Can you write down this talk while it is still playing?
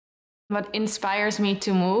What inspires me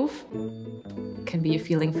to move can be a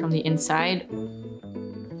feeling from the inside,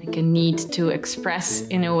 like a need to express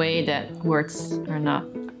in a way that words are not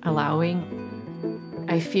allowing.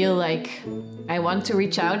 I feel like I want to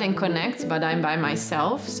reach out and connect, but I'm by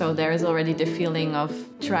myself, so there's already the feeling of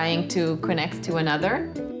trying to connect to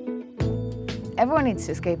another. Everyone needs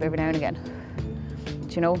to escape every now and again.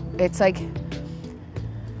 Do you know? It's like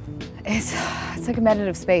a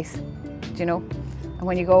meditative space, do you know? And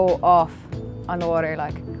when you go off on the water,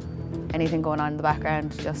 like, anything going on in the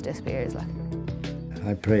background just disappears. Like.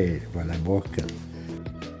 I pray while I'm walking.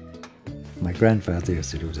 My grandfather used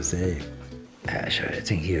to do the same. Sure, I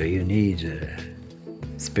think you need a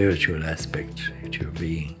spiritual aspect to your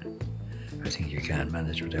being. I think you can't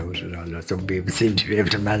manage without it, although some people seem to be able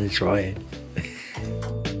to manage fine.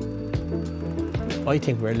 I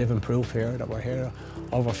think we're living proof here, that we're here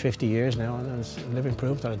over 50 years now, and it's living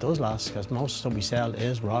proof that it does last, because most stuff we sell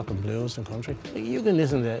is rock and blues and country. Like, you can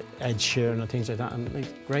listen to Ed Sheeran and things like that, and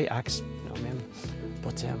like, great acts, you know what I mean?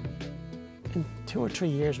 But in 2 or 3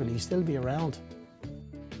 years, will he still be around?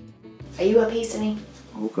 Are you at peace, Annie?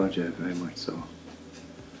 Oh God, yeah, very much so.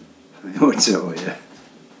 Very much so, yeah.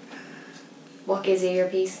 What gives you your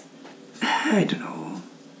peace? I don't know.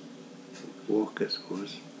 Walk, I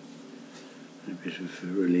suppose. And a bit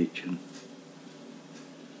of religion.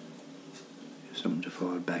 Something to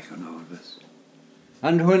fall back on all of us.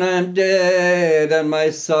 And when I'm dead and my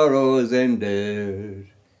sorrow's ended,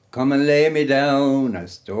 come and lay me down a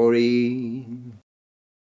story.